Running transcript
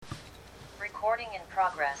Recording in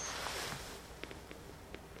progress.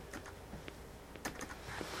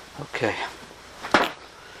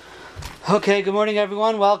 Okay, good morning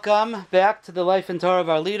everyone. Welcome back to the Life and Torah of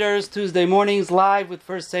Our Leaders. Tuesday mornings live with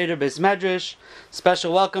First Seder Beis Medrash.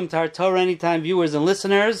 Special welcome to our Torah Anytime viewers and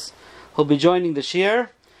listeners who'll be joining the shiur.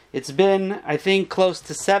 It's been, I think, close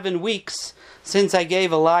to 7 weeks since I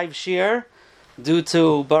gave a live shiur due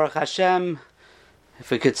to Baruch Hashem. If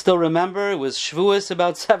we could still remember, it was Shavuos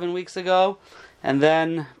about 7 weeks ago. And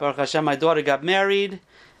then, Baruch Hashem, my daughter got married.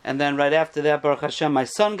 And then right after that, Baruch Hashem, my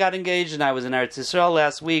son got engaged. And I was in Eretz Yisrael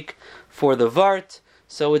last week for the Vart.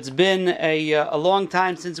 So it's been a long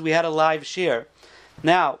time since we had a live shiur.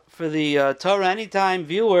 Now, for the Torah Anytime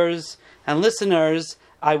viewers and listeners,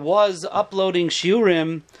 I was uploading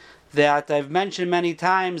shiurim that I've mentioned many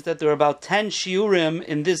times that there are about 10 shiurim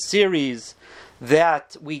in this series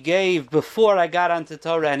that we gave before I got onto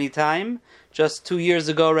Torah Anytime. Just 2 years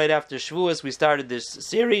ago, right after Shavuos, we started this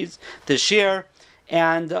series, this shiur.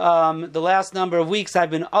 And the last number of weeks, I've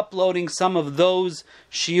been uploading some of those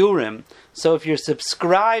shiurim. So if you're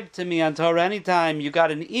subscribed to me on Torah Anytime, you got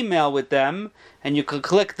an email with them, and you can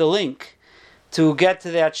click the link to get to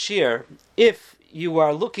that shiur. If you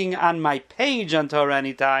are looking on my page on Torah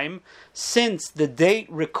Anytime, since the date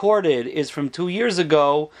recorded is from 2 years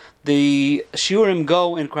ago, the shiurim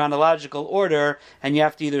go in chronological order, and you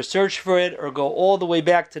have to either search for it or go all the way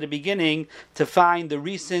back to the beginning to find the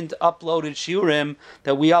recent uploaded shiurim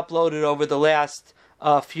that we uploaded over the last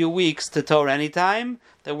few weeks to Torah Anytime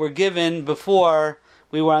that were given before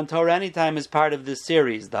we were on Torah Anytime as part of this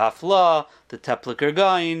series. The Hafla, the Tepliker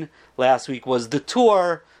Gain, last week was the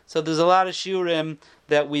tour. So there's a lot of shiurim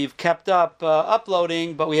that we've kept up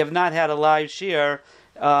uploading, but we have not had a live shiur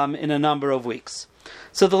in a number of weeks.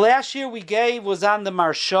 So the last shiur we gave was on the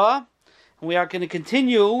Marsha, and we are going to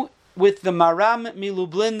continue with the Maram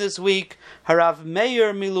Milublin this week, Harav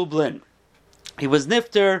Meir Milublin. He was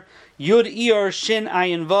Nifter, Yud Iyar Shin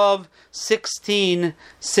Ayin Vav,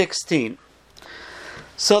 1616.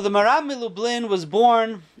 So the Maram Milublin was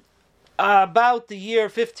born about the year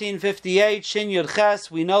 1558, Shin Yud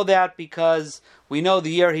Ches. We know that because we know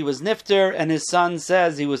the year he was Nifter, and his son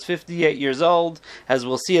says he was 58 years old, as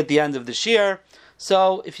we'll see at the end of the shiur.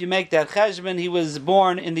 So if you make that cheshbon, he was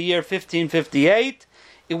born in the year 1558.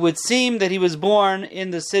 It would seem that he was born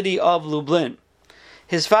in the city of Lublin.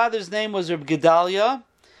 His father's name was Reb Gedalia,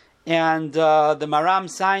 and the Maram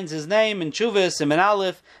signs his name in Chuvas, in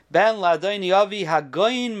Aleph, Ben Ladoni Avi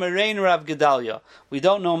Hagoyin Merein Rav Gedalia. We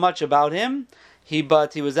don't know much about him,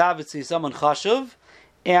 but he was obviously someone chashuv.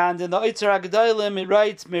 And in the Oitzer HaGedolim it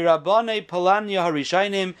writes, Mirabane Polanya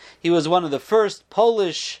Harishainim, he was one of the first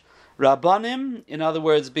Polish Rabbanim, in other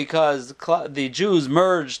words, because the Jews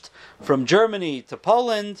merged from Germany to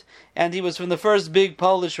Poland, and he was from the first big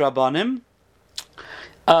Polish Rabbanim.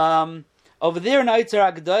 Over there in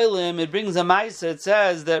Oitzer HaGedolim, it brings a Maisa. It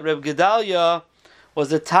says that Reb Gedalia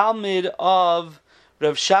was a Talmid of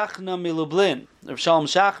Rav Shachna Milublin. Rav Shalom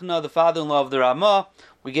Shachna, the father-in-law of the Ramah.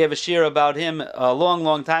 We gave a shiur about him a long,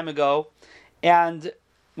 long time ago. And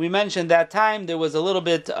we mentioned that time there was a little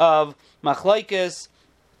bit of machlokes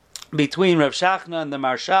between Rav Shachna and the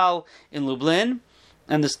Marshal in Lublin.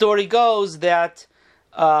 And the story goes that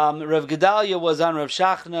Rav Gedalia was on Rav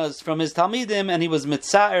Shachna's from his Talmidim, and he was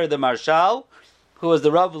Mitzaer the Marshal, who was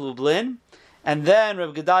the Rav of Lublin. And then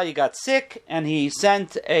Rav Gedalia got sick, and he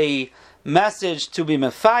sent a message to be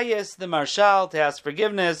Mefayis, the Marshal, to ask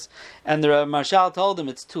forgiveness. And the Marshal told him,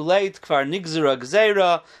 it's too late, Kfar Nigzera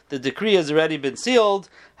Gzeira, the decree has already been sealed.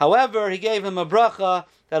 However, he gave him a bracha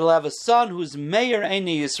that he'll have a son who's Meir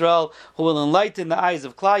Eini Yisrael, who will enlighten the eyes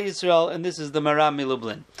of Klal Yisrael, and this is the Maram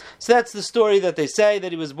Milublin. So that's the story that they say,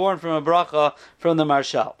 that he was born from a bracha from the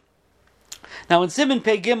Marshal. Now in Siman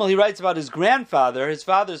Pei Gimel, he writes about his grandfather, his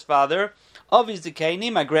father's father, Avi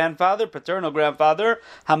Zikaini, my grandfather, paternal grandfather,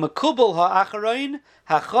 HaMekubal HaAcharoin,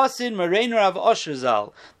 HaChosin Merein Rav Osher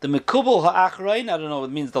Zal. The Mekubal HaAcharoin, I don't know,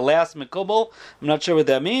 it means the last Mekubal, I'm not sure what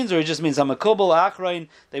that means, or it just means HaMekubal HaAcharoin,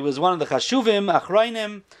 they was one of the Chashuvim,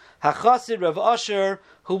 Achroinim, HaChosid Rav Osher,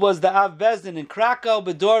 who was the Av Bezdin in Krakow,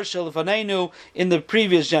 Bedor Shelifanenu, in the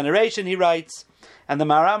previous generation, he writes. And the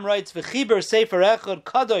Maram writes, V'chiber Sefer Echad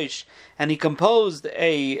Kadosh, and he composed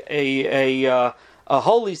a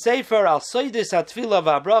holy sefer al soidis atfila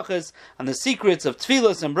v'abrachas, on the secrets of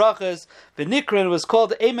tfilas and brachas. V'nikran was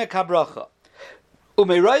called Emek HaBracha.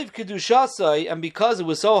 Umeirayv kedushasai, and because it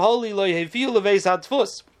was so holy, lo yehiviu leveis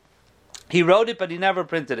hatfus. He wrote it, but he never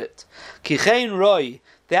printed it. Kichein roi,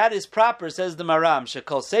 that is proper, says the Maram.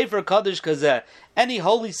 Shekol Sefer Kaddish Kazeh, any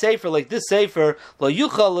holy sefer like this sefer, lo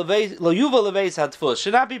yuva leveis hatfus,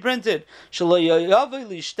 should not be printed. Shelo yavei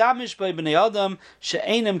lishtamish by bnei adam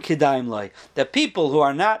she'enem kedaim loi. That people who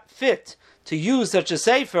are not fit to use such a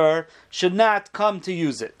sefer should not come to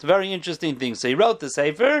use it. Very interesting thing. So he wrote the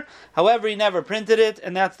sefer, however he never printed it,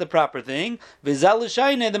 and that's the proper thing. V'zel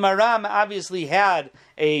l'shayne, the Maram obviously had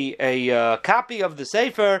a copy of the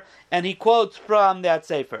sefer, and he quotes from that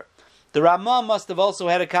sefer. The Ramah must have also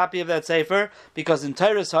had a copy of that sefer, because in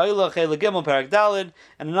Teiras Ha'ilach Chei Gimel Parak Daled,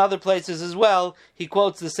 and in other places as well, he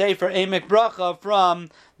quotes the sefer Emek Bracha from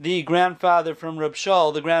the grandfather, from Reb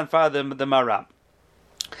Shaul, the grandfather of the Maram.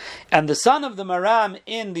 And the son of the Maram,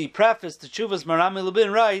 in the preface to Tshuvas Maram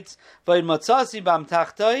Lubin, writes, "V'id motzasi bam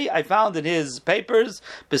tachtoi." I found in his papers,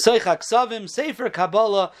 "B'soich haksavim sefer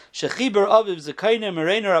Kabbalah shechiber aviv zekaina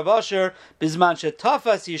mereiner Rav Asher bizman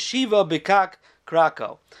shetafas yeshiva b'kak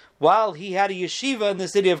Krakow." While he had a yeshiva in the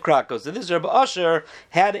city of Krakow. So this Rav Asher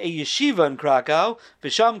had a yeshiva in Krakow.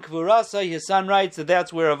 B'sham Kvurasa, his son writes that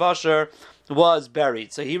that's where Rav Asher was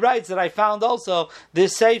buried. So he writes that I found also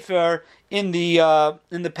this sefer in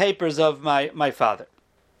the papers of my father.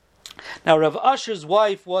 Now Rav Asher's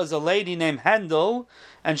wife was a lady named Hendel,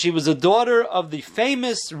 and she was a daughter of the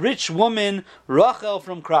famous rich woman Rachel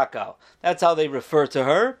from Krakow. That's how they refer to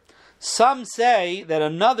her. Some say that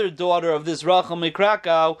another daughter of this Rachel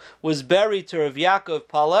Mikrakow was buried to Rav Yaakov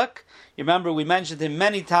Palak. You remember we mentioned him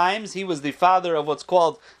many times. He was the father of what's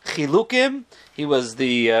called Chilukim. He was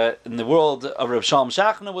in the world of Rav Shalom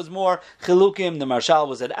Shachna was more Chilukim. The Marshal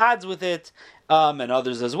was at odds with it, and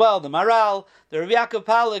others as well. The Maral, the Rav Yaakov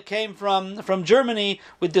Palak came from Germany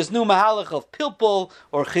with this new Mahalach of Pilpul,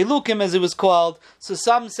 or Chilukim as it was called. So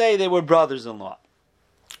some say they were brothers-in-law.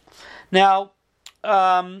 Now,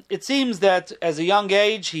 it seems that as a young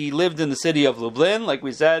age he lived in the city of Lublin, like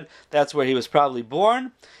we said, that's where he was probably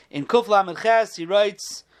born. In Kuf Lamed Ches he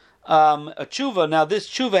writes a tshuva. Now this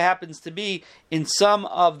tshuva happens to be in some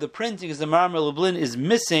of the printings. The Maram Lublin is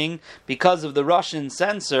missing because of the Russian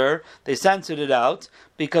censor. They censored it out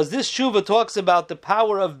because this tshuva talks about the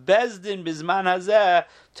power of Bezdin Bizman Hazeh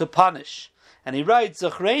to punish. And he writes,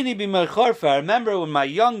 Zachreini b'merchorfa, I remember in my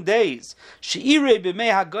young days, she'irei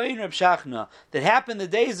b'mei hagoyin Rav Shachna, that happened the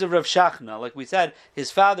days of Rav Shachna. Like we said,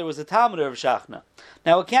 his father was a Talmud of Rav Shachna.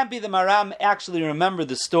 Now it can't be the Maram actually remembered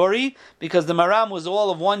the story, because the Maram was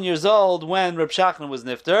all of 1 year old when Rav Shachna was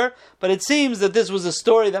nifter, but it seems that this was a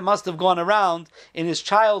story that must have gone around in his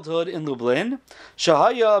childhood in Lublin.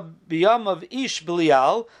 Shahaya b'yam of Ish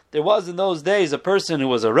B'lial, there was in those days a person who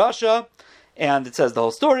was a Rasha, and it says the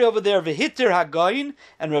whole story over there. V'hitir hagoyin,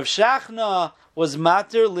 and Rav Shachna was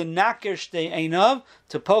mater l'naker shtei einav,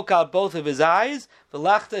 to poke out both of his eyes,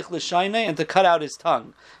 v'lachtech l'shayne, and to cut out his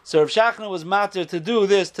tongue. So Rav Shachna was mater to do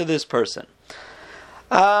this to this person.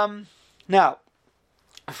 Now,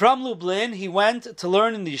 from Lublin, he went to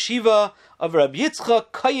learn in the yeshiva of Rabbi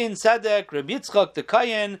Yitzchak Kayin Sadek, Rabbi Yitzchak the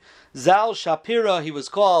Kayin Zal Shapira. He was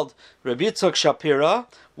called Rabbi Yitzchak Shapira.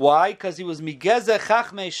 Why? Because he was Migeze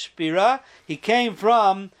Chachmei Shpira. He came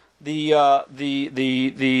from an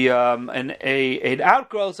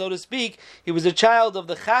outgrowth, so to speak. He was a child of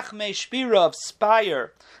the Chachmei Shpira of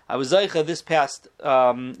Spire. I was Zeicha this past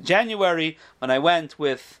January when I went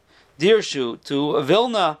with Dirshu to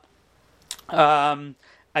Vilna.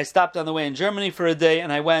 I stopped on the way in Germany for a day,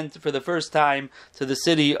 and I went for the first time to the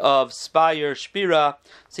city of Spire, Shpira.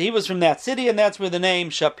 So he was from that city, and that's where the name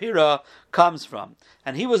Shapira comes from.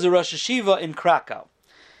 And he was a Rosh Hashiva in Krakow.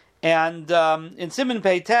 And in Siman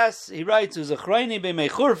Pei Tes, he writes, "Uzachreini b'mei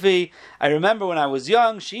churfi." I remember when I was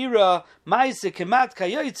young, Shira Ma'ase Kemat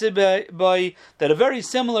Kayotze Boy, that a very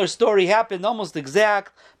similar story happened, almost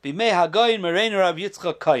exact. B'mei Hagoyin Mereiner Rav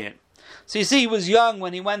Yitzchak Kayin. So you see, he was young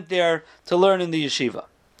when he went there to learn in the yeshiva.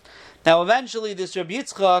 Now, eventually, this Rabbi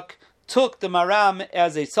Yitzchak took the Maram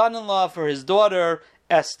as a son-in-law for his daughter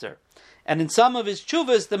Esther. And in some of his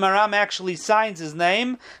tshuvas, the Maram actually signs his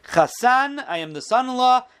name, Chassan, I am the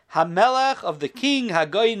son-in-law, Hamelech of the king,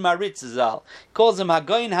 Hagoyin Maritz Zal. He calls him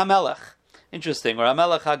Hagoyin Hamelech. Interesting, or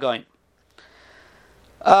Hamelech Hagoyin.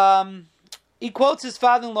 He quotes his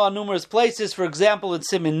father-in-law in numerous places. For example, in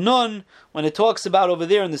Siman Nun, when it talks about over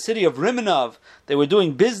there in the city of Rimanov, they were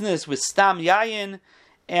doing business with Stam Yayin,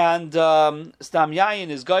 and Stam Yayin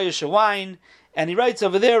is Goyish wine. And he writes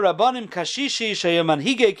over there, Rabbanim Kashishi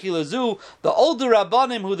Shayamanhige Kilazu, the older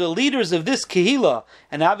Rabbanim who the leaders of this Kehila,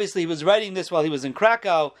 and obviously he was writing this while he was in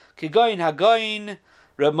Krakow, Kigoyin Hagoyin,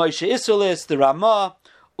 Rab Moshe Isulis, the Ramah,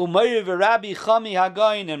 Umayr v'Rabbi Chami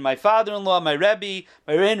Hagoyin, and my father-in-law, my Rebbe,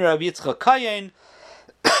 my Rein Rabbi Yitzchak Kayin,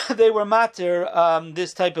 they were mater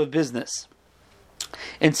this type of business.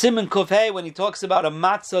 In Siman Kuf Hey, when he talks about a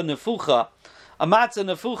matzah nefucha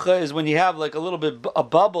is when you have like a little bit a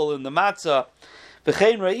bubble in the matzah.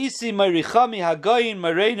 V'chein ra'isi ma'richami hagoyin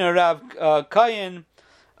ma'reina rav kayin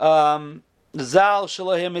zal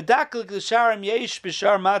shalahim medaklik l'sharim yesh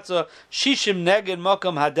b'shar matzah shishim neged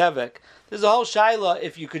mokom hadevek. There's a whole shaila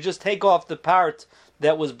if you could just take off the part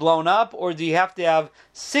that was blown up, or do you have to have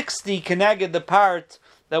 60 keneged the part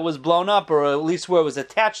that was blown up, or at least where it was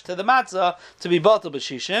attached to the matzah, to be batel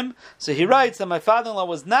b'shishim. So he writes that my father-in-law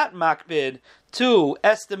was not makbid to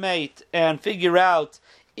estimate and figure out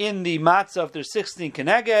in the matzah if there's 16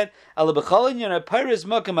 keneged.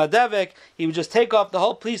 He would just take off the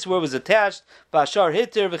whole piece where it was attached. If I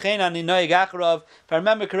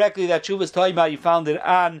remember correctly, that Shuv was talking about, you found it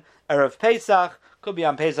on Erev Pesach. Could be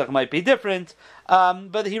on Pesach, might be different.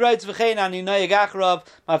 But he writes, my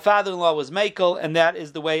father-in-law was Mekel, and that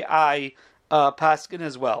is the way I paskin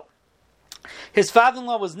as well. His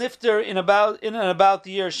father-in-law was Nifter in and about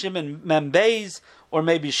the year Shimon Mem Beis, or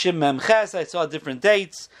maybe Shim Mem Ches. I saw different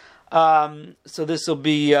dates. So this will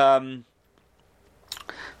be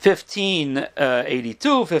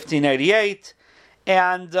 1582, 1588.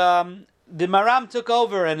 And the Maram took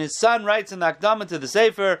over, and his son writes in the Akdama to the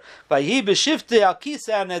Sefer, "Vayhi b'shifte al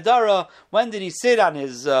kisa nedara." When did he sit on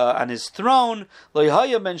his throne? Lo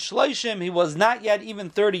yahaya ben shloishim. He was not yet even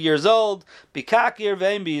 30 years old. Bikakir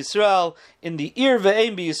ve'im b'Yisrael, in the Ir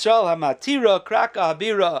ve'im b'Yisrael hamatira Kraka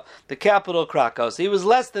habira, the capital Krakow. So he was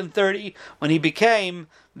less than 30 when he became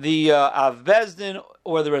the Av Bezdin,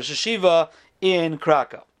 or the Rosh Hashiva in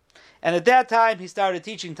Krakow. And at that time he started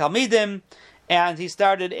teaching Talmidim, and he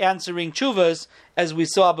started answering tshuvas, as we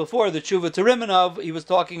saw before, the tshuva to Rimanov, he was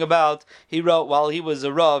talking about, he wrote while he was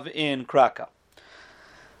a Rav in Krakow.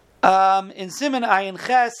 In Siman Ayin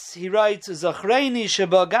Ches, he writes, Zachreini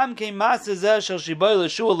sheba gam kein maseh zeh shel shiboy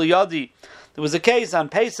l'shual liyadi. There was a case on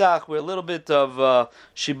Pesach where a little bit of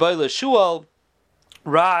shiboy l'shual,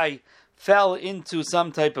 rye, fell into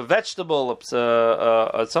some type of vegetable,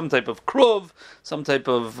 some type of kruv, some type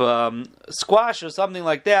of squash or something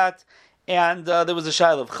like that. And there was a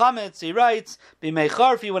shail of chametz. He writes, "B'mei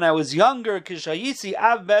charfi, when I was younger, kishayisi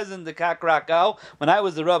av bezin de Krakow, when I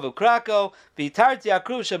was the Rav of Krakow, v'tarti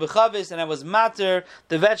akruv shebechavis, and I was mater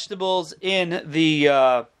the vegetables in the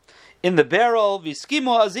barrel.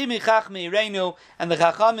 V'skimo azimi chachmi reinu, and the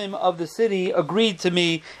chachamim of the city agreed to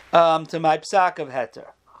me to my psak of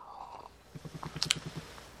heter."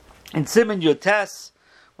 In Siman Yotes,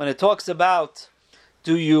 when it talks about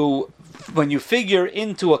when you figure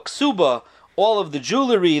into a ksuba all of the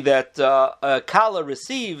jewelry that a kala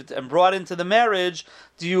received and brought into the marriage,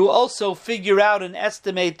 do you also figure out and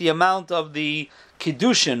estimate the amount of the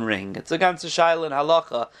kiddushin ring? It's a ganze shaila in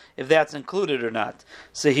halacha if that's included or not.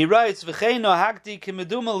 So he writes, "V'cheino hakti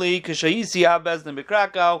kimedumali k'shayisi abezdin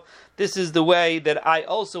b'Krakow." This is the way that I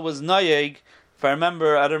also was noyeg. If I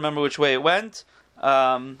remember, I don't remember which way it went.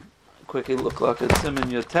 Quickly look like at Siman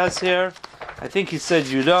Yotes here. I think he said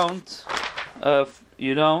you don't.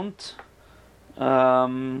 You don't.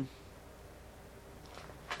 I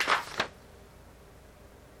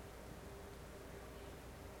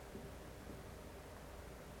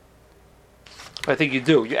think you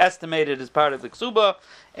do. You estimate it as part of the ksuba,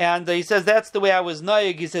 and he says that's the way I was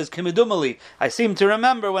noyeg. He says kimedumali. I seem to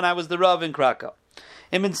remember when I was the Rav in Krakow.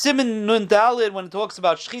 And in Siman Nun Dalid, when it talks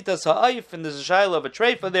about Shchitas Ha'ayif, and there's a shaila of a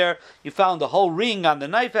treifa there, you found a whole ring on the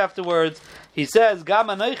knife afterwards. He says, Gam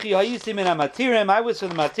anoichi ha'yisi min ha'matirim, I was from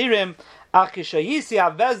the Matirim, ach kishayisi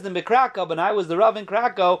ha'vezdin b'Krakow, but I was the Rav in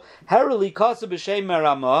Krakow, herali kosa b'shem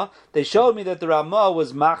Ramah, they showed me that the Ramah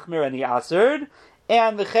was machmir and he asered,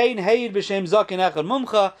 and the Chayin Heid b'shem Zakin Echad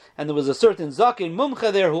Mumcha, and there was a certain Zakin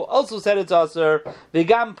Mumcha there who also said it's Aser.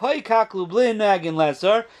 V'gam Poikak Lublin Nagin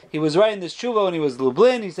Lesser. He was writing this tshuva when he was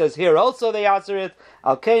Lublin. He says here also they Aser it.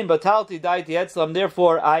 Al Kain Batalti Daiti Etzlam.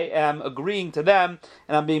 Therefore I am agreeing to them,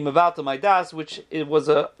 and I'm being Mevatel my das, which it was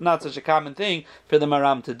not such a common thing for the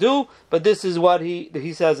Maram to do. But this is what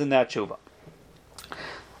he says in that tshuva.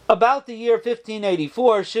 About the year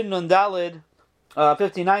 1584, Shin Nun Dalid.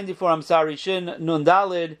 1594, Shin Nun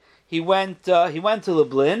Dalid, he went to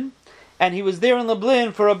Lublin, and he was there in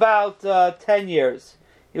Lublin for about 10 years.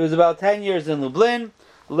 He was about 10 years in Lublin,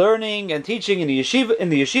 learning and teaching in the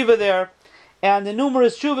yeshiva there, and the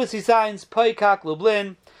numerous shuvas he signs, Poikak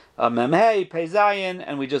Lublin, Memhei, Peizayin,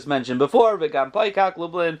 and we just mentioned before, V'gam Poikak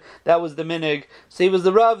Lublin, that was the minig. So he was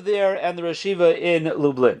the Rav there and the Rashiva in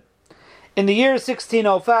Lublin. In the year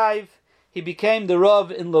 1605, he became the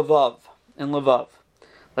Rav in Lvov.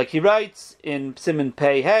 Like he writes in Siman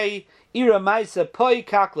Pei Hey, Ira Maisa Poi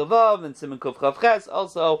Kak Lvov, and Siman Kuf Chav Ches,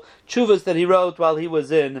 also Chuvas that he wrote while he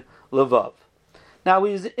was in Lvov. Now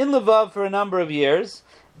he was in Lvov for a number of years,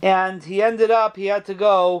 and he had to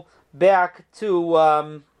go back to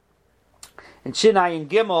in Shinayin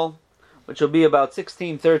Gimel, which will be about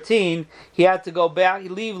 1613. He had to go back. He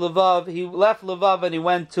left Lvov and he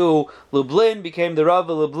went to Lublin, became the Rav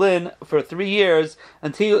of Lublin for 3 years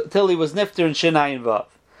until he was nifter in Shinayin Vav.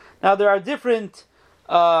 Now there are different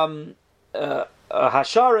hasharas,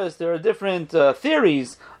 there are different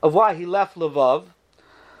theories of why he left Lvov.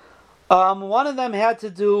 One of them had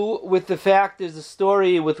to do with the fact, there's a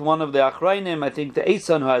story with one of the Achrayim, I think the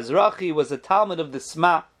Eisan HaEzrachi was a Talmud of the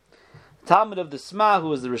Sma. Who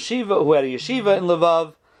was the Reshiva, who had a yeshiva in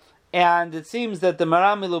Lvov, and it seems that the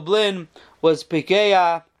Maram Lublin was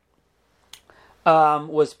Pegeya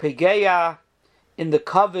in the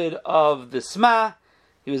kavod of the Sma.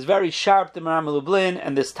 He was very sharp, the Maram Lublin,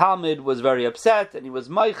 and this Talmud was very upset, and he was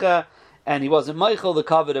Meicha, and he wasn't Meichel, the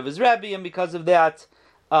kavod of his Rebbe, and because of that,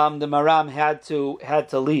 the Maram had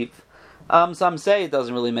to leave. Some say it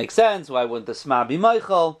doesn't really make sense. Why wouldn't the Sma be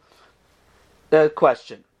Meichel? The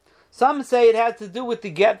question. Some say it had to do with the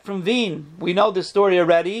get from Wien. We know the story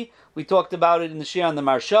already. We talked about it in the Shir on the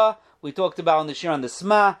Marsha. We talked about it in the Shir on the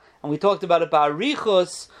Sma. And we talked about it by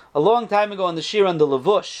Arichus a long time ago in the Shir on the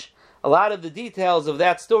Levush. A lot of the details of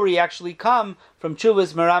that story actually come from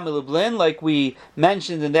Chuvas Maram Lublin, like we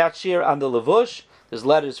mentioned in that Shir on the Levush. There's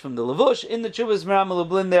letters from the Levush in the Chuvas Maram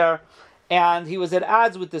Lublin there. And he was at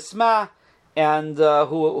odds with the Sma, and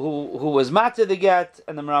who was matir the get,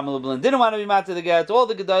 and the Maram Lublin didn't want to be matir the get. All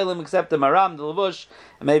the Gedolim except the Maram, the Levush,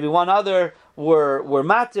 and maybe one other were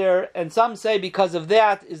matir, and some say because of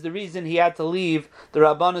that is the reason he had to leave the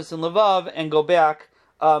Rabbanus in Lvov and go back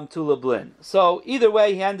to Lublin. So either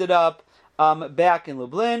way, he ended up back in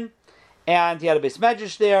Lublin, and he had a Beis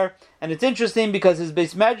Medrash there. And it's interesting because his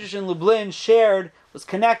Beis Medrash in Lublin was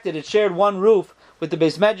connected. It shared one roof with the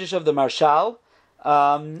Beis Medrash of the Marshal.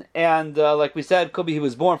 Like we said, could be he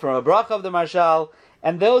was born from a bracha of the Marshal,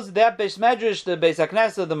 and that Beis Medrash, the Beis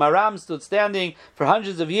HaKnesset, the Maram, stood standing for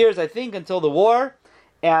hundreds of years, I think, until the war,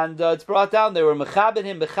 and it's brought down, they were mechabed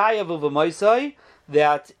him b'chayav u'v'moisai,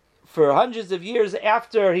 that for hundreds of years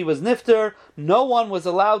after he was nifter, no one was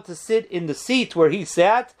allowed to sit in the seat where he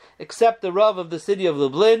sat, except the Rav of the city of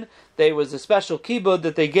Lublin. There was a special kibbud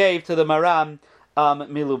that they gave to the Maram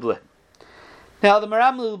Lublin. Now, the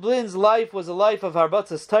Maram Lublin's life was a life of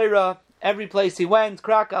Harbatzas Torah. Every place he went,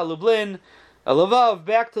 Krakow, Lublin, Lvov,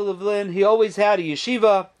 back to Lublin, he always had a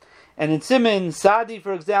yeshiva. And in Siman Sadi,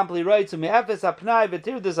 for example, he writes, because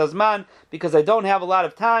I don't have a lot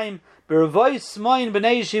of time, because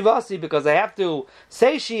I have to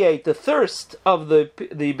satiate the thirst of the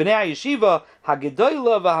Bnei Yeshiva,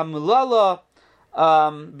 Hagedoyla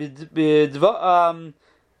v'hamulala,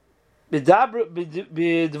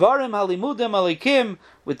 B'dvarim halimudim alikim,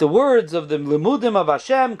 with the words of the limudim of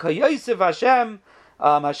Hashem, Kayosef Hashem,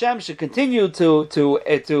 Hashem should continue to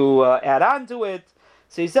add on to it.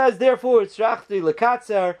 So he says, therefore it's rachti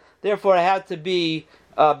lekatzer. Therefore I had to be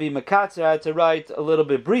mekatzer. I had to write a little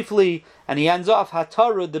bit briefly, and he ends off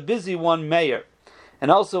Hataru, the busy one, Meir.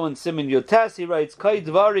 And also in Siman Yotes, he writes, Kai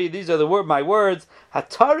Dvari, these are my words,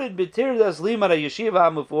 Hatarid b'tirdas limara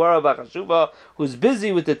yeshiva hamufuara v'chashuva, who's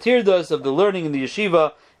busy with the tirdas of the learning in the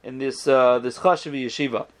yeshiva, in this chashuva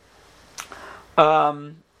yeshiva.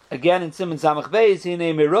 Again in Siman Samach Beis, he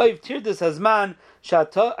named Meroiv tirdas hazman, and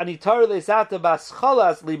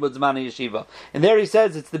there he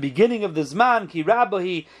says it's the beginning of the Zman, ki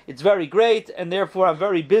rabahi, it's very great, and therefore I'm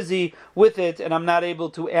very busy with it, and I'm not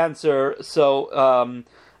able to answer so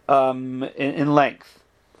in length.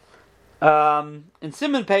 In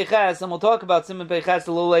Siman Peiches, and we'll talk about Siman Peiches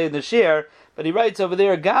a little later in the shir, but he writes over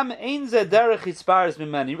there, Gam ein ze derech hisparis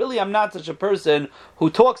mimeni. Really, I'm not such a person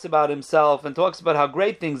who talks about himself and talks about how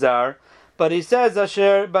great things are. But he says,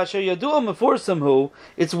 Asher Yadu'a Meforsamhu,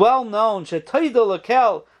 it's well known, Shetoida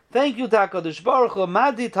Lakel, thank you, HaKadosh Baruch Hu,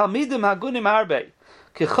 Madi Talmidim Hagunim Harbe,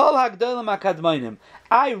 Kichol Hagdolim HaKadmonim.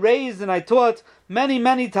 I raised and I taught many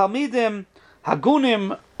Talmidim,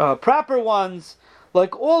 Hagunim, proper ones,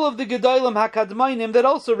 like all of the Gedolim HaKadmonim that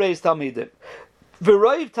also raised Talmidim.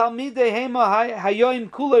 V'roiv Talmidei Hema Hayoim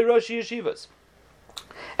Kulei Rosh Yeshivas.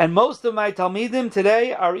 And most of my Talmidim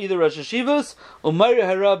today are either Rosh Yeshivas, or Meir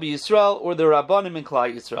Harabi Yisrael, or the Rabbanim in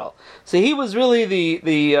Klal Yisrael. So he was really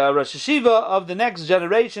the Rosh Yeshiva of the next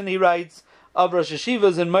generation, he writes, of Rosh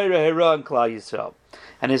Yeshivas and Meir Hara and Klal Yisrael.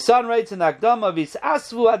 And his son writes in Akdama,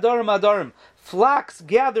 V'isasvu Adorim, flocks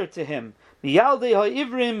gathered to him, Miyaldei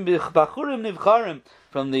ha'ivrim b'chachurim nivcharim,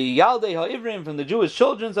 from the Yaldei ha'ivrim, from the Jewish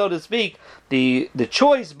children, so to speak, the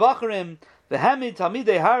choice Bachurim, the Hamid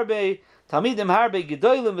Talmidei Harbe, Talmidim harbe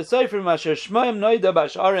gedolim v'seifrim asher shmoim noida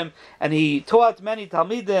b'asharim, and he taught many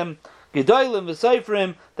Talmidim gedolim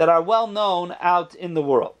v'seifrim that are well known out in the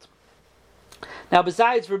world. Now,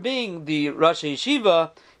 besides for being the Rosh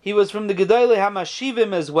Yeshiva, he was from the Gedolei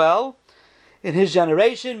HaMashivim as well in his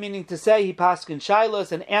generation, meaning to say he paskin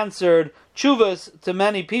shailos and answered tshuvas to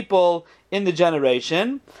many people in the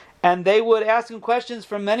generation, and they would ask him questions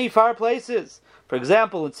from many far places. For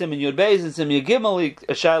example, in Siman Yud Beis and Siman Yud Gimel,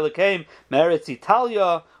 a shaila came Meretz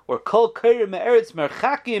Italia, or Kol Keir Meretz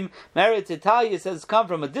Merchakim. Meretz Italia says come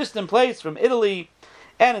from a distant place, from Italy,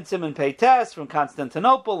 and in Siman Peites from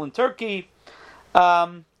Constantinople in Turkey.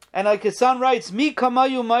 And like his son writes, Mi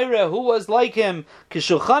kamayu mayre, who was like him,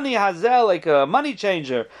 Kishulchani hazel, like a money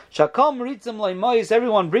changer. Shakal meritzim leimois,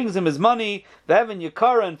 everyone brings him his money. Ve'evin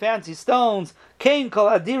yakara and fancy stones. Kain kol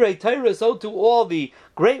adire Torah, so to all the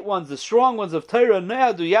great ones, the strong ones of Torah,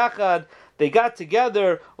 ne'adu yachad. They got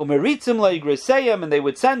together, umeritzim leigreseyam, and they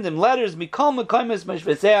would send him letters, mikol mekaymes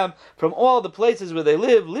meshveseyam, from all the places where they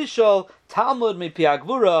live, lishol Talmud mipi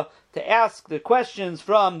agvura, to ask the questions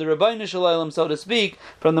from the Rabbeinu Shalom, so to speak,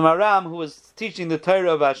 from the Maram who was teaching the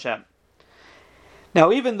Torah of Hashem. Now,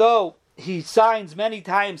 even though he signs many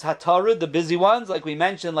times Hatorah, the busy ones, like we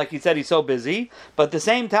mentioned, like he said, he's so busy, but at the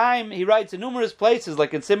same time, he writes in numerous places,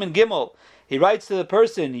 like in Siman Gimel, he writes to the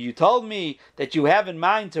person, you told me that you have in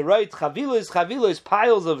mind to write chavilos,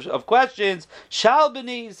 piles of questions. Shal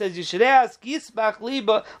b'ni, he says, you should ask, Yisbach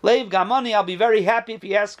liba, leiv gamani, I'll be very happy if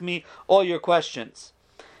you ask me all your questions.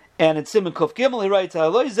 And in Siman Kuf Gimel, he writes,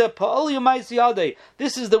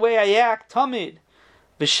 this is the way I act, Tamid.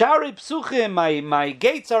 V'shari psuchim, my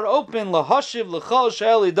gates are open, lahoshiv, l'chol,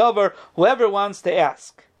 she'eli davar, whoever wants to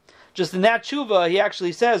ask. Just in that tshuva, he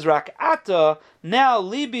actually says, Rak ata, now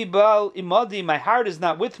libi bal imadi, my heart is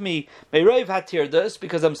not with me, meirev hatirdas,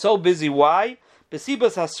 because I'm so busy. Why?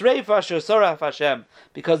 Besibas hasreif asher soraf Hashem,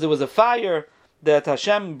 because there was a fire that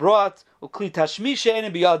Hashem brought, ukli tashmishe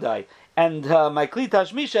ene biyadai, and my kli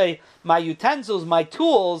tashmishe, my utensils, my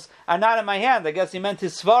tools, are not in my hand. I guess he meant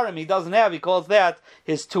his svarim, he doesn't have, he calls that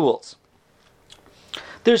his tools.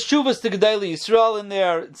 There's shuvas to Gedolei Yisrael in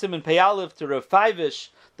there, Siman Pei Aleph to Rav Feivish,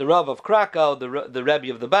 the Rav of Krakow, the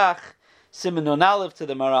Rebbe of the Bach, Siman Nun Aleph to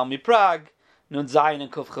the Maral MiPrague, Nun Zayin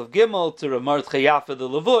and Kuf Chav Gimel to Rav Mordechai Yafa the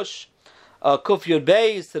Levush, Kuf Yud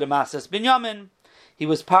Beis to the Masas Binyamin. He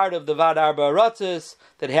was part of the Vad Arba Aratzis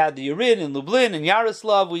that had the Urin in Lublin and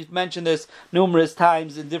Yaroslav. We've mentioned this numerous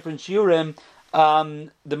times in different shiurim.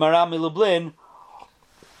 The Maram Lublin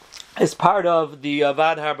is part of the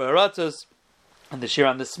Vad Arba Aratzis and the Shir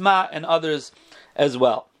on the Sma and others as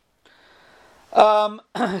well.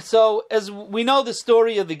 So, as we know, the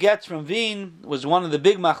story of the Getz from Wien was one of the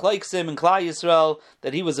big machloksim in Klal Yisrael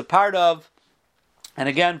that he was a part of. And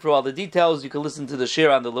again, for all the details, you can listen to the Shir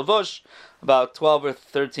on the Levush, about 12 or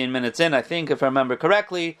 13 minutes in, I think, if I remember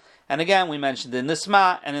correctly. And again, we mentioned it in the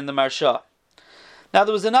Sma and in the Marsha. Now,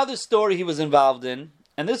 there was another story he was involved in,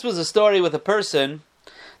 and this was a story with a person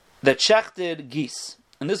that shechted geese.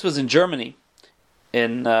 And this was in Germany,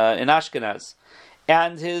 in Ashkenaz.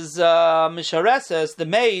 And his mishareses, the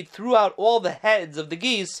maid, threw out all the heads of the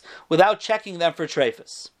geese without checking them for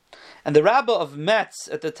treifus. And the Rabbah of Metz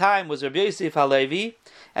at the time was Rabbi Yosef Halevi,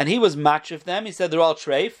 and he was matrif them. He said they're all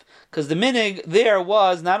treif, because the minig there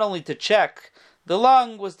was not only to check the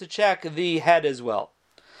lung, was to check the head as well.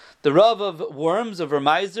 The Rav of Worms of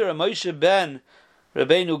Ramaizer, Moshe ben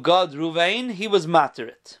Rabbeinu Gad Ruvain, he was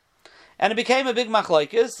materit. And it became a big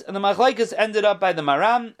machlokes, and the machlokes ended up by the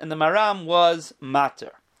Maram, and the Maram was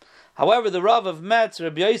mater. However, the Rav of Metz,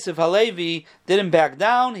 Rabbi Yosef Halevi, didn't back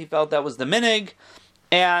down. He felt that was the minig,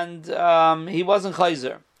 and he wasn't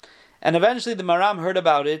chayzer. And eventually the Maram heard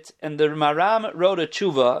about it, and the Maram wrote a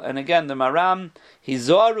tshuva. And again, the Maram,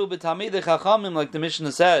 hizoru b'talmidei chachamim, like the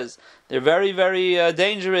Mishnah says, they're very, very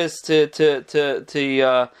dangerous to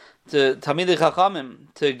Talmidei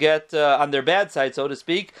Chachamim, to get on their bad side, so to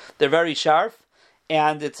speak. They're very sharp,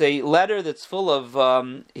 and it's a letter that's full of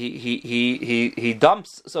he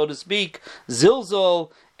dumps, so to speak,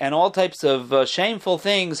 zilzol and all types of shameful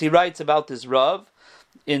things he writes about this Rav.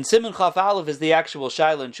 In Siman Chaf Aleph is the actual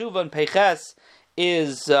Shaila and Tshuva, and Peiches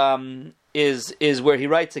is where he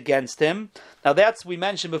writes against him. Now that's, we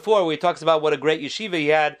mentioned before, where he talks about what a great yeshiva he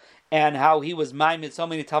had, and how he was maimed so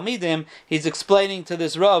many Talmidim. He's explaining to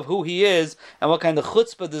this Rav who he is, and what kind of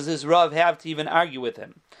chutzpah does this Rav have to even argue with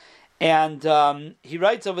him. And he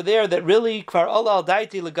writes over there that really, Kvar Ola al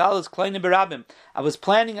Daiti Legalis Kleine Berabim, I was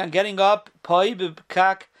planning on getting up, Poi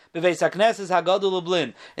B'Kak, in the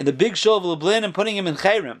big shul of Lublin and putting him in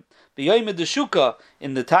Chayrim. B'yoyim Deshuka,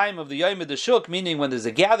 in the time of the Yom Deshuk, meaning when there's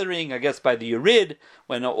a gathering, I guess by the Yerid,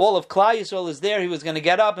 when all of Klal Yisrael is there, he was going to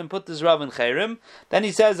get up and put this Rav in Chayrim. Then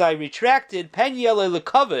he says, I retracted, Pen Yele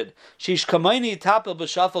Lekavod, Shish Kamayni Tapel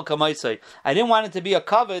B'Shafel Kamaisai. I didn't want it to be a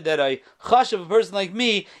kavod that a chash of a person like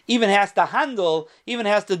me even has to handle, even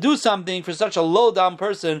has to do something for such a low-down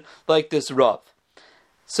person like this Rav.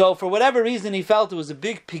 So for whatever reason, he felt it was a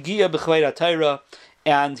big pigia b'chvei HaTorah,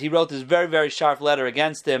 and he wrote this very, very sharp letter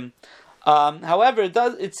against him. However,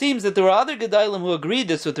 it seems that there were other Gedalim who agreed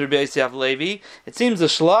this with Rabbi Yosef Levi. It seems the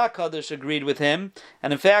Shlah Kadosh agreed with him,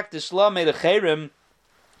 and in fact, the Shlah made a chayrim.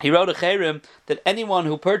 He wrote a chayrim that anyone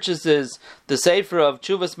who purchases the Sefer of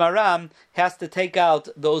Chuvas Maram has to take out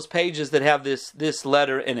those pages that have this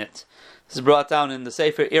letter in it. This is brought down in the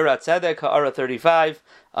Sefer Irat Tzedek, Ha'ara 35,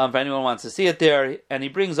 for anyone who wants to see it there. And he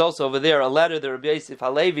brings also over there a letter that Rabbi Yosef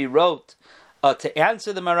Halevi wrote to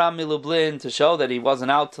answer the Maram Milublin, to show that he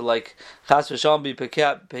wasn't out to like Chas v'Shalom be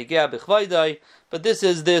pegea b'chvaydai. But this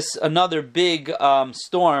is another big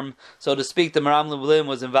storm, so to speak, the Maram Milublin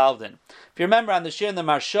was involved in. If you remember on the Shir and the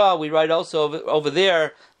Marsha, we write also over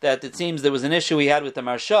there that it seems there was an issue he had with the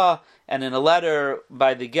Marsha, and in a letter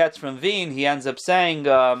by the Getz from Wien, he ends up saying,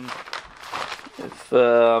 I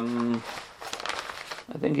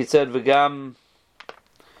think he said V'gam.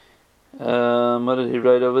 What did he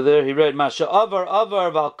write over there? He wrote Masha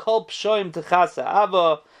Avar Val Kol Pshoim Techasa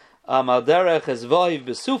Ava Al Derech Ezvoiv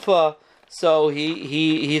Besufa. So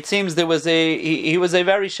he it seems there was he was a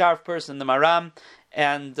very sharp person, the Maram,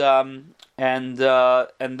 and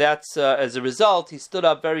that's as a result he stood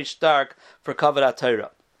up very stark for Kavod HaTorah.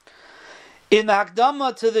 In the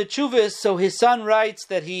Hakdama to the Chuvas, so his son writes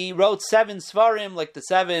that he wrote 7 Svarim, like the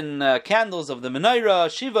 7 candles of the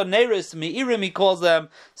Menorah, Shiva Neiris Me'irim, he calls them,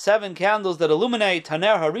 7 candles that illuminate.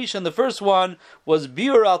 Haner Harishan, the first one, was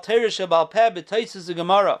Biur al Teresh Bal Peh b'Taisus and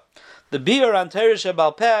Gemara. The Biur on Teresh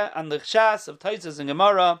Bal Peh, on the Shas of Taisus and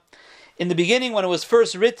Gemara. In the beginning, when it was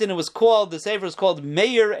first written, the Sefer is called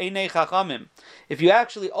Meir Einei Chachamim. If you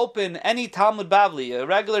actually open any Talmud Bavli, a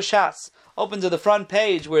regular Shas, open to the front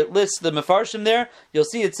page where it lists the Mefarshim there, you'll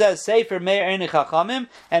see it says Sefer Meir Einei Chachamim,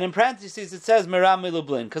 and in parentheses it says Maram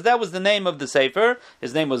Milublin, because that was the name of the Sefer.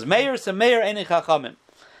 His name was Meir, so Meir Einei Chachamim.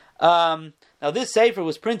 Now this Sefer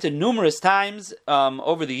was printed numerous times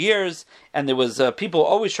over the years, and there was people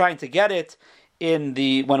always trying to get it. When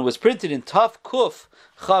it was printed in Taf Kuf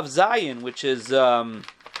Chav Zayin, which is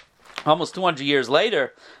almost 200 years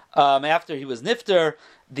later, after he was Nifter,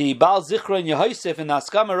 the Baal Zichron Yehoisef and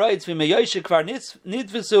Askama writes, "V'meyoshek kvar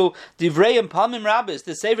nitvisu divrei palmim rabbis."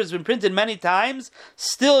 The Sefer has been printed many times.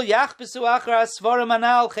 Still, yachbesu achar svarim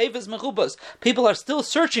anal chayves mechupas. People are still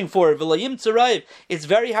searching for it. V'layim tzarayv. It's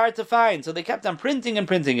very hard to find, so they kept on printing and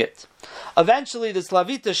printing it. Eventually, the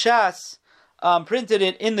Slavita Shas printed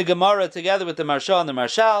it in the Gemara together with the Marsha and the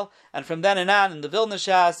Marshal, and from then on in the Vilna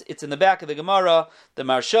Shas, it's in the back of the Gemara, the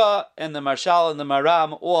Marsha and the Marshal and the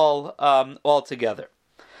Maram all together.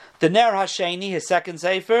 The Ner Hasheni, his second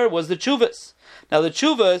Sefer, was the Chuvas. Now the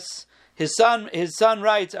Chuvas, his son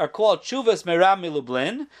writes, are called Chuvas Meram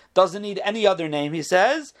Milublin. Doesn't need any other name, he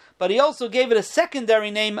says, but he also gave it a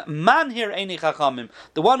secondary name, Manhir Einei Chachamim,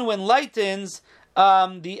 the one who enlightens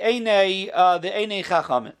the Einei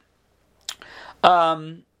Chachamim.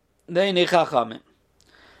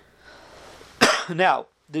 Now,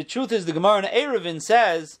 the truth is, the Gemara in Eruvin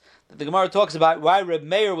says that the Gemara talks about why Reb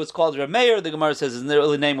Meir was called Reb Meir. The Gemara says his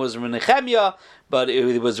early name was Reb Nechemia, but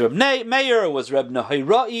it was Reb Meir, it was Reb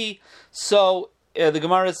Nehirai. So the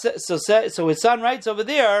Gemara so his son writes over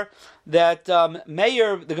there that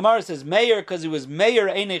Meir. The Gemara says Meir because he was Meir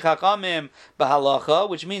Einei Chachamim b'Halacha,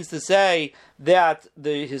 which means to say that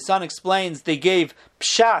his son explains they gave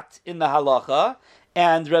pshat in the halacha.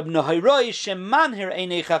 And Reb Nehirai shemanhir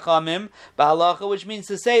Einei Chachamim b'Halacha, which means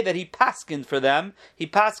to say that he paskined for them. He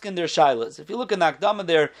paskined their shilas. If you look in the Akdama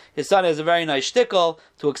there, his son has a very nice shtickle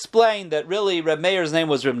to explain that really Reb Meir's name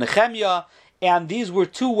was Reb Nechemia, and these were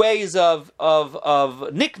 2 ways of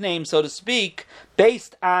nickname, so to speak,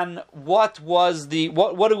 based on what do we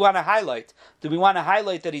want to highlight? Do we want to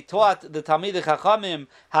highlight that he taught the Talmidei Chachamim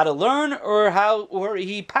how to learn, or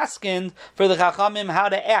he paskined for the Chachamim how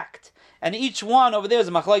to act? And each one over there is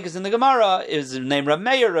a machlokes in the Gemara, is named Reb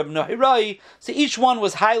Meir, Reb Nehirai. So each one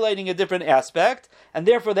was highlighting a different aspect, and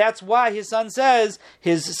therefore that's why his son says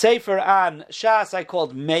his Sefer on Shas I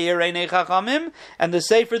called Meir Einei Chachamim, and the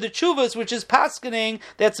Sefer the Chuvas, which is paskening,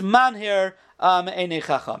 that's Manhir Einei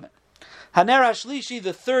Chachamim. Haner Hashlishi,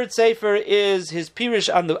 the third Sefer, is his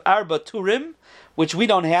Pirish on the Arba Turim, which we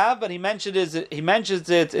don't have, but he mentions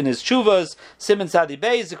it in his Chuvas, Siman Sadi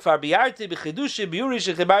Beis, Kfar Biarti, B'chidushi, B'yuri,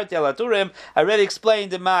 Shechibarti Alaturim. I already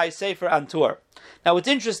explained in my Sefer on Tur. Now it's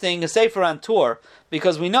interesting, a Sefer on Tur,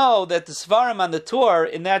 because we know that the Svarim on the Tur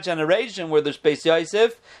in that generation were the Beis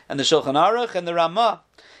Yosef, and the Shulchan Aruch, and the Ramah.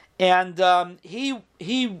 And he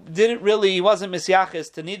wasn't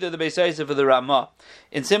Misyachis to neither the Beis Yosef or the Ramah.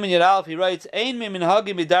 In Siman Yud Aleph, he writes, Ein mi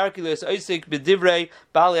minhagim b'darki l'osik b'divrei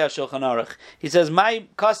b'alei HaShulchan Aruch. He says, my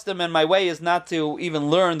custom and my way is not to even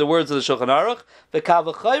learn the words of the Shulchan Aruch.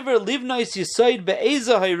 V'kavachayver livnois yisoid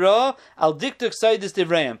be'eza hayra al diktuk soidis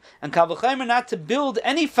divreim. And kavachayver not to build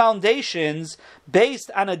any foundations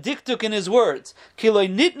based on a diktuk in his words. Kiloi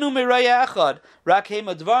nitnu miraya echad rak heim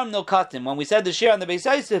advarim no katim. When we said the shir on the Beis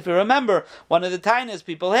Yosef, if you remember, one of the tainas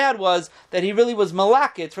people had was that he really was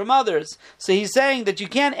malakit from others. So he's saying that you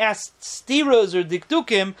can't ask stiros or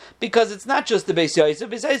diktukim because it's not just the Beis Yosef.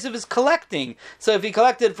 Beis Yosef is collecting. So if he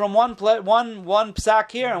collected from one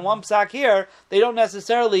psak here and one psak here, they don't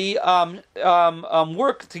necessarily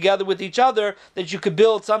work together with each other that you could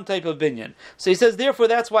build some type of binyan. So he says, therefore,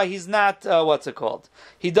 that's why he's not,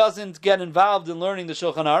 he doesn't get involved in learning the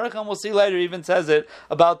Shulchan Aruch, and we'll see later he even says it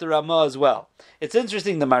about the Ramah as well. It's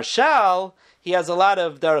interesting, the Marshal, he has a lot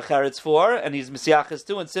of Derech Eretz for, and he's Misyachis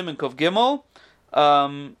too, in Siman Kuf Gimel,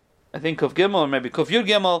 I think Kuf Gimel, or maybe Kuf Yud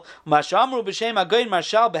Gimel, Mashamru b'shem Agoyin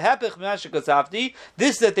Marshal behepich m'ashikosavdi.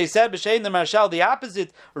 This that they said b'shem the Marshal, the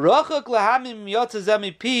opposite. Rochak lahamim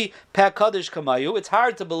yotzezemi pi peh kodesh kamayu. It's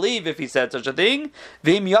hard to believe if he said such a thing.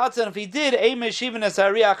 V'im yotzen, if he did, ein meshivin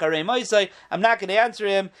esariach harei moisei. I'm not going to answer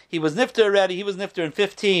him. He was nifter already. He was nifter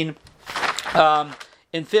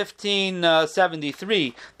in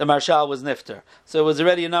 1573, the Marshal was nifter. So it was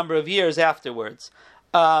already a number of years afterwards.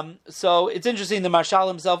 So it's interesting. The Marshal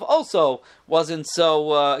himself also wasn't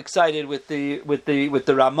so excited with the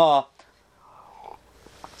Ramah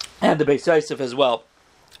and the Beis Yosef as well.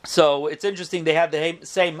 So it's interesting. They had the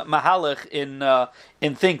same mahalach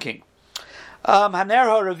in thinking. Haner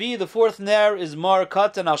HaRavi, the fourth ner, is Mar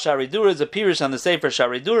Katan al Sharidura, is a pirush on the Sefer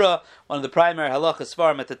Sharidura, one of the primary halachas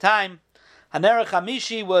svarim at the time. Haner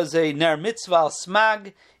Chamishi was a ner mitzvah al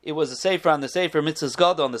smag. It was a sefer on the Sefer Mitzvahs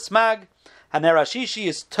Gadol on the smag. Haner Hashishi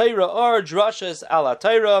is Torah or Drashas ala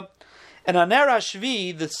Torah. And Haner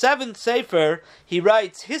Hashvi, the seventh sefer, he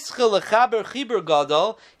writes Hischel lechaber chibur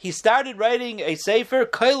gadol. He started writing a sefer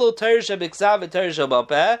Kailo Torah shebiksav and Torah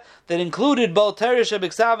shebapeh that included both Torah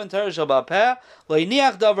shebiksav and Torah shebapeh.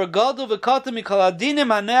 Loiniach davar gadol v'katam mikol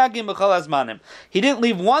adinim haneagim b'chol azmanim. He didn't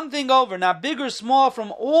leave one thing over, not big or small,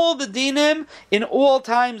 from all the dinim in all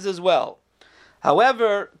times as well.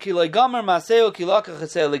 However, he did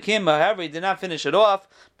not finish it off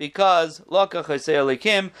because he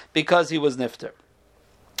was nifter.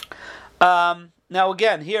 Now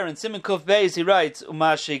again, here in Siman Kuf Beis, he writes,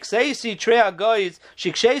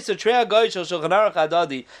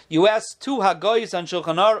 you ask two hagoyis on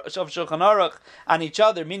Shulchan Aruch on each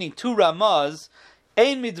other, meaning two Ramahs.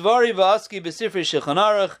 Ein midvari v'aski b'sifri Shulchan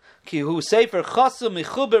Aruch ki hu sefer chasum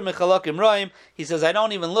michuber mechalakim roim. He says, I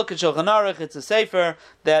don't even look at Shulchan Aruch. It's a sefer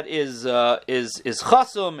that is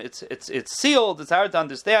chasum. It's sealed. It's hard to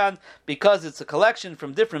understand because it's a collection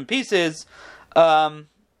from different pieces. And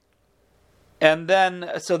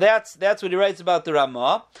then, so that's what he writes about the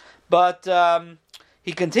Ramah. But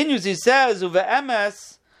he continues. He says,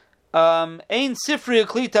 uve'emes ein sifri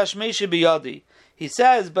kli tashmeishi biyadi. He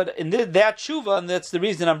says, but in that tshuva, and that's the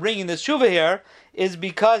reason I'm bringing this tshuva here, is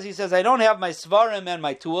because he says, I don't have my svarim and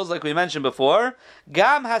my tools, like we mentioned before.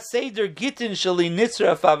 Gam ha-seder gittin shali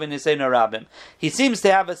nitzra favin iseinu rabim. He seems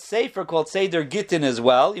to have a sefer called Seder Gittin as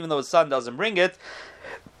well, even though his son doesn't bring it.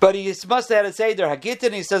 But he must have had a Seder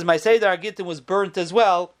HaGittin. He says, my Seder HaGittin was burnt as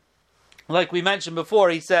well. Like we mentioned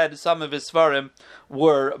before, he said some of his svarim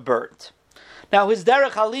were burnt. Now, his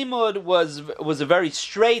derech halimud was a very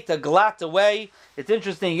straight, a glatt way. It's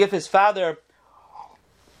interesting, if his father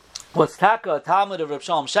was Taka, a Talmud of Reb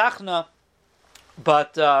Shalom Shachna,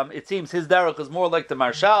 but it seems his derech is more like the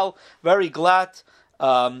Marshal, very glatt.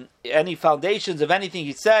 Any foundations of anything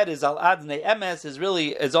he said is al adnei emes,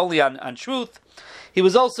 is only on truth. He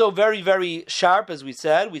was also very, very sharp, as we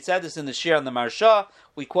said. We said this in the Shir on the Marsha.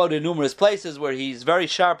 We quoted numerous places where he's very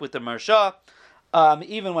sharp with the Marsha.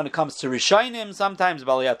 Even when it comes to Rishonim, sometimes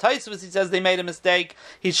Baliyat Taisvus, he says they made a mistake.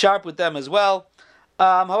 He's sharp with them as well.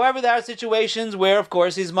 However, there are situations where, of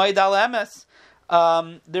course, he's Moed al Emes.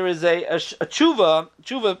 There is a tshuva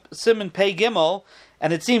Siman Pei Gimel,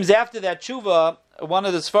 and it seems after that tshuva, one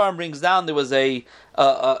of the Sfarim brings down there was a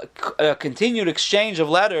continued exchange of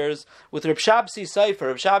letters with Reb Shabsi Sefer.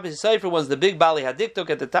 Reb Shabsi Sefer was the big Bali Hadiktuk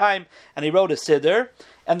at the time, and he wrote a siddur.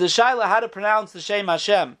 and the Shaila how to pronounce the Shem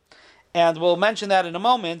Hashem. And we'll mention that in a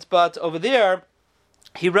moment, but over there,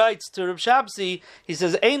 he writes to Reb Shabsi, he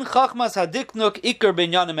says, Ein chachmas hadiknuk ikar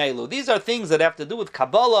binyanim elu. These are things that have to do with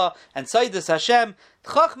Kabbalah and Sayyidus Hashem.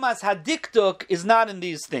 Chachmas hadiktuk is not in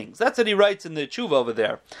these things. That's what he writes in the Tshuva over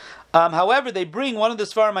there. However, they bring, one of the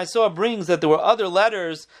Sfarim I saw brings that there were other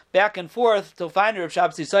letters back and forth to find Reb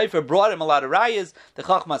Shabsi Sefer, brought him a lot of rayas. The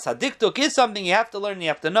Chachmas Hadiktuk is something you have to learn, you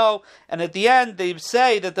have to know. And at the end, they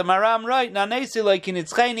say that the Maram write, Nanesi like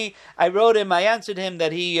Kinitzcheni, I wrote him, I answered him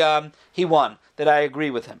that he won, that I agree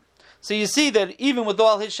with him. So you see that even with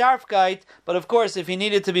all his Sharfkeit, but of course, if he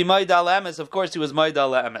needed to be Maidal Emes, of course he was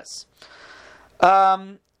Maidal Emes.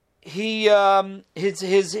 His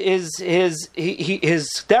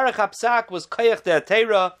derech hapsak was koyach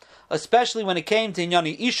de'atera, especially when it came to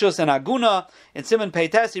Inyani Ishus and Aguna. In Simon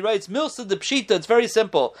Peites, he writes, Milsa de Pshita, it's very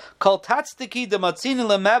simple. Kol tatztiki de matzini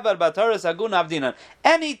lemevar bataras Aguna avdinan.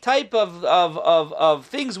 Any type of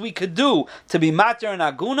things we could do to be mater and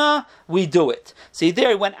Aguna, we do it. See, there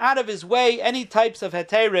he went out of his way, any types of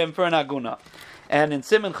heterim for an Aguna. And in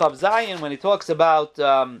Simon Chav Zayin, when he talks about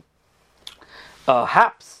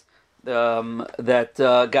haps, that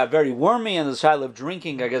got very wormy, and the style of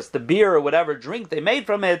drinking, I guess the beer or whatever drink they made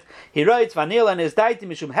from it, he writes, Vanilla and his daiti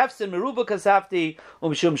mishum hefsin meruba kasafti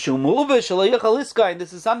umishum shumuva shalayichaliska, and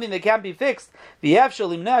this is something that can't be fixed.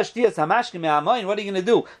 V'yevshel imnash dias hamashkim me'amoyin. What are you going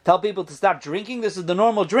to do? Tell people to stop drinking? This is the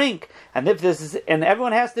normal drink, and if this is, and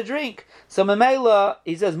everyone has to drink. So Memela,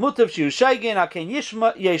 he says, mutav shiu shaygin aken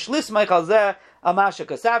yishma yesh lismay chalzeh amasha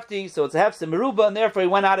kasafti. So it's a hefsin meruba, and therefore he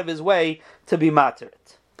went out of his way to be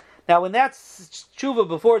materit. Now, in that tshuva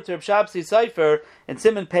before to Reb Shabsi Sefer in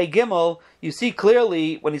Simon Pei Gimel, you see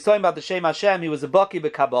clearly when he's talking about the Shem Hashem, he was a baki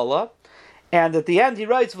b'Kabbalah, and at the end he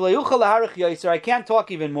writes, I can't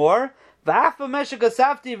talk even more. And even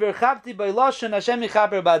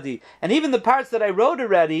the parts that I wrote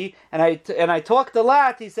already, and I talked a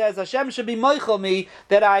lot, he says, Hashem should be moichel me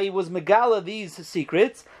that I was megala these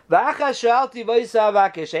secrets. I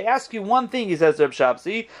ask you one thing, he says to Reb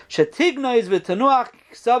Shabsi,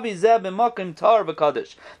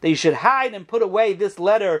 that you should hide and put away this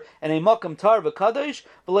letter in a makam tar v'kadosh.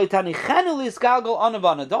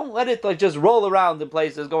 Don't let it just roll around in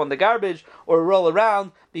places, go in the garbage, or roll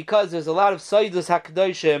around, because there's a lot of Sayyidus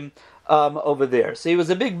HaKadoshim over there. So he was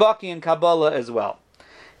a big baki in Kabbalah as well.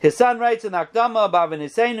 His son writes in Akdama,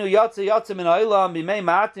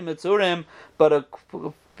 but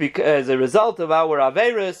as a result of our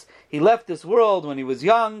Averis, he left this world when he was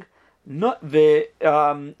young. V'nach,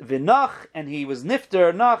 and he was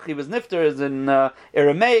nifter. Nach, he was nifter as in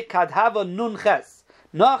Aramaic, kadhava nun ches.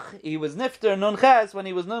 Nach, he was nifter nun ches when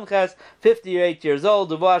he was nun ches, 58 years old.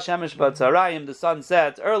 Duva shemesh b'tzarayim, the sun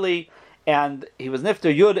set early, and he was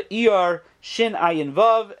nifter yud iyar shin ayin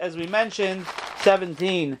vav, as we mentioned,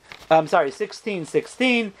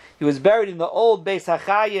 1616. He was buried in the old Beis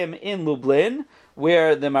HaChayim in Lublin,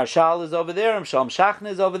 where the Marshal is over there, and Shalom Shachna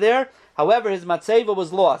is over there. However, his matzeva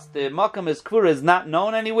was lost. The makam, his kvura, is not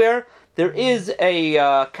known anywhere. There is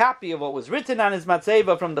a copy of what was written on his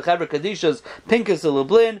matzeva from the Chevra Kadisha's Pinkas of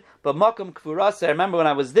Lublin, but makam kvurasa, I remember when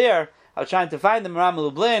I was there, I was trying to find the Marami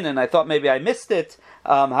Lublin, and I thought maybe I missed it.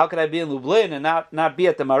 How could I be in Lublin and not be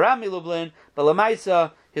at the Marami Lublin? But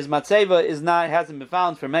Lamaisa, his matzeva hasn't been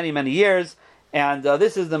found for many, many years. And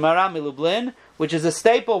this is the Marami Lublin, which is a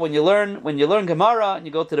staple when you learn Gemara and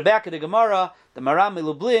you go to the back of the Gemara. The Marami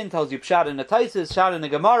Lublin tells you Pshat in the Taisis, Pshat in the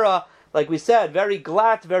Gemara. Like we said, very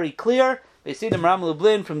glatt, very clear. They see the Marami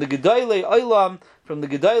Lublin from the Gedolei Olam, from the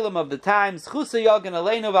Gedolim of the times. Chusa Yagan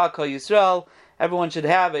Aleinu V'Kol Yisrael. Everyone should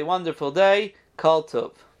have a wonderful day. Kol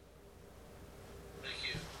Tov. Thank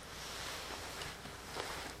you.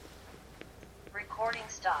 Recording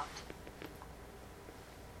stopped.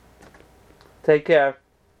 Take care.